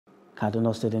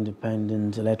Kaduna State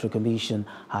Independent Electoral Commission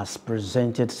has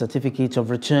presented certificates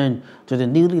of return to the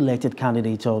newly elected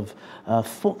candidate of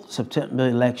 4th September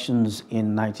elections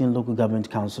in 19 local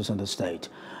government councils in the state.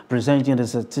 Presenting the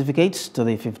certificates to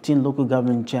the 15 local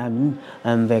government chairmen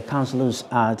and their councillors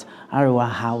at Ariwa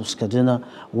House, Kaduna,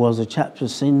 was the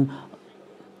chairperson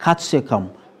KADSIECOM,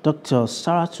 Dr.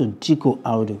 Saratu Diko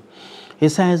Audu. He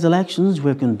says elections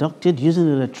were conducted using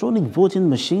electronic voting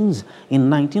machines in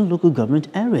 19 local government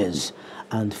areas,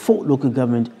 and 4 local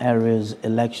government areas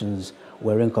elections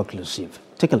were inconclusive.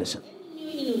 Take a listen. New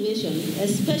innovation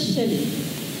especially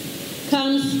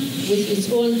comes with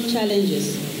its own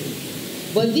challenges,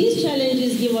 but these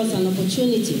challenges give us an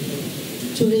opportunity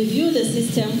to review the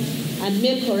system and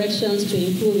make corrections to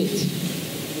improve it.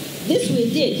 This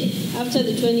we did after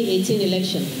the 2018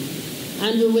 election,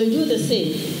 and we will do the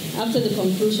same after the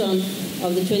conclusion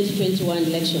of the 2021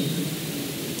 election.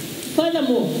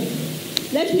 Furthermore,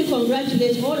 let me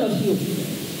congratulate all of you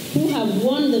who have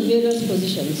won the various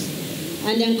positions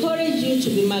and encourage you to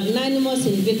be magnanimous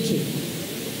in victory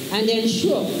and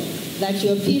ensure that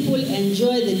your people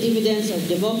enjoy the dividends of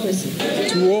democracy.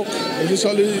 To work,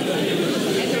 especially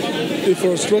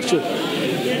infrastructure,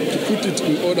 to put it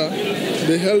in order,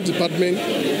 the health department,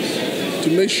 to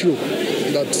make sure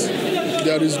that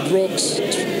there is drugs,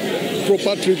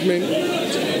 proper treatment,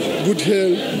 good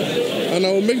health, and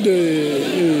I will make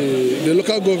the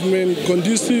local government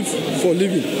conducive for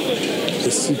living,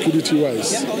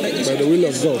 security-wise, by the will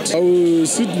of God. I will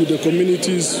sit with the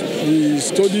communities, we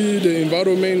study the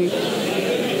environment,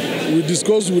 we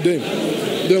discuss with them,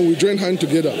 then we join hands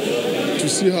together to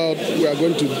see how we are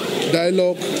going to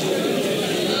dialogue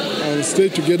and stay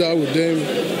together with them,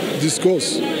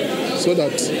 discuss, so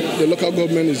that the local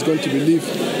government is going to live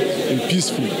in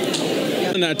peaceful.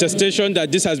 An attestation that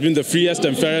this has been the freest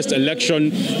and fairest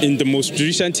election in the most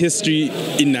recent history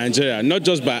in Nigeria, not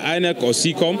just by INEC or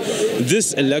SECOM.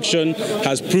 This election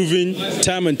has proven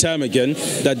time and time again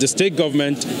that the state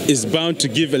government is bound to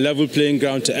give a level playing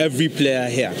ground to every player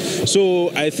here.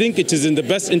 So I think it is in the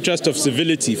best interest of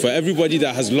civility for everybody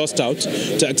that has lost out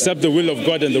to accept the will of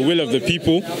God and the will of the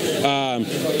people,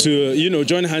 to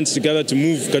join hands together to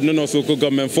move Kaduna North local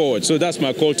government forward. So that's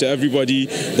my call to everybody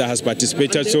that has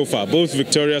participated so far, both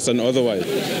victorious and otherwise.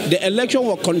 The election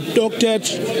was conducted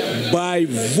by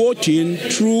voting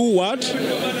through what?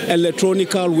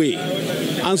 Electronical way.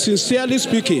 And sincerely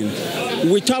speaking,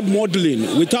 without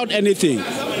modeling, without anything,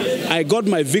 I got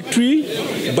my victory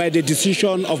by the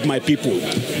decision of my people.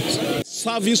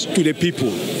 Service to the people,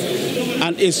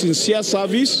 and a sincere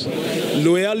service,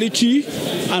 loyalty,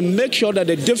 and make sure that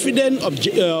the dividend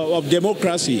of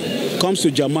democracy comes to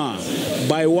Jama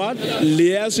by what?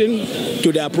 Liaising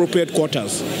to the appropriate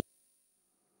quarters.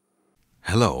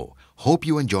 Hello, hope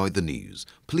you enjoyed the news.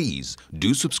 Please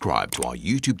do subscribe to our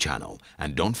YouTube channel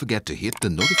and don't forget to hit the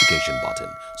notification button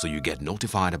so you get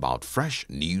notified about fresh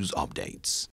news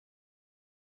updates.